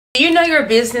Do you know your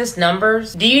business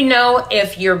numbers? Do you know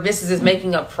if your business is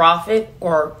making a profit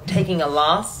or taking a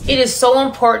loss? It is so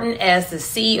important as the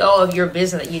CEO of your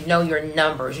business that you know your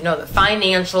numbers, you know the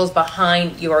financials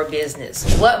behind your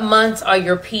business. What months are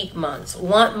your peak months?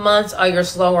 What months are your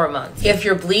slower months? If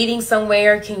you're bleeding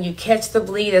somewhere, can you catch the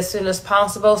bleed as soon as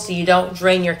possible so you don't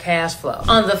drain your cash flow?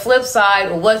 On the flip side,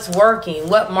 what's working?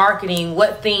 What marketing?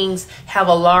 What things have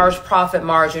a large profit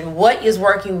margin? What is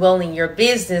working well in your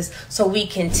business so we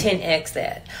can 10x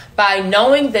that? By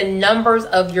knowing the numbers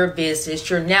of your business,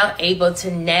 you're now able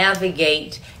to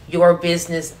navigate your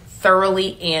business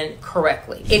thoroughly and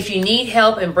correctly. If you need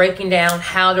help in breaking down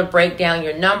how to break down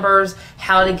your numbers,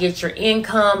 how to get your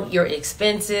income, your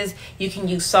expenses, you can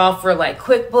use software like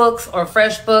QuickBooks or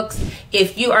FreshBooks.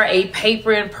 If you are a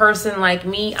paper-in person like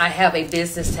me, I have a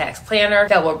business tax planner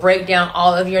that will break down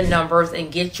all of your numbers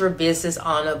and get your business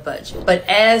on a budget. But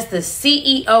as the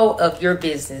CEO of your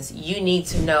business, you need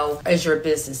to know, is your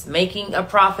business making a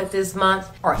profit this month,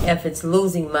 or if it's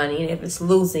losing money, and if it's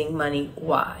losing money,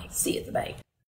 why? See you at the bank.